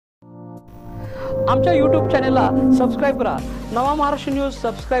आमच्या यूट्यूब चॅनलला सबस्क्राईब करा। नवा महाराष्ट्र न्यूज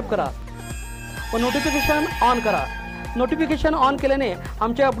सबस्क्राईब करा व नोटिफिकेशन ऑन करा। नोटिफिकेशन ऑन केल्याने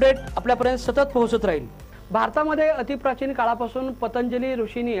आमचे अपडेट आपल्यापर्यंत सतत पोहोचत राहील। भारतामध्ये अतिप्राचीन काळापासून पतंजली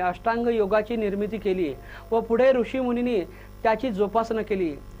ऋषींनी अष्टांग योगाची निर्मिती केली व पुढे ऋषी मुनींनी त्याची जोपासना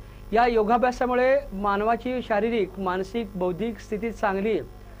केली। या योगाभ्यासामुळे मानवाची शारीरिक, मानसिक, बौद्धिक स्थिती चांगली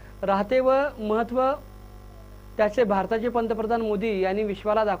राहते व महत्त्व त्याचे भारताचे पंतप्रधान मोदी यांनी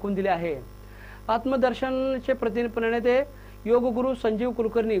विश्वाला दाखवून दिले आहे। आत्मदर्शनचे प्रणेते योगगुरु संजीव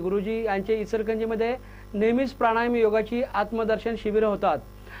कुलकर्णी गुरुजी यांचे इचलकरंजीमध्ये नेहमीच प्राणायाम योगाची आत्मदर्शन शिबिर होतात।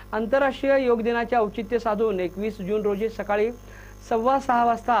 आंतरराष्ट्रीय योग दिनाचे औचित्य साधून 21 जून रोजी सकाळी 6:15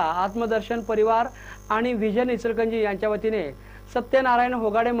 वाजता आत्मदर्शन परिवार आणि व्हिजन इचलकरंजी यांच्या वतीने सत्यनारायण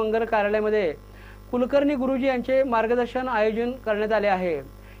होगाडे मंगल कार्यालयामध्ये कुलकर्णी गुरुजी यांचे मार्गदर्शन आयोजन करण्यात आले आहे।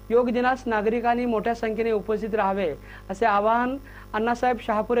 योग दिनास नागरिकांनी मोठ्या संख्येने उपस्थित राहावे असे आवाहन अण्णासाहेब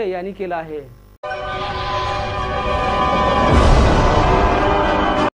शहापुरे यांनी केले आहे।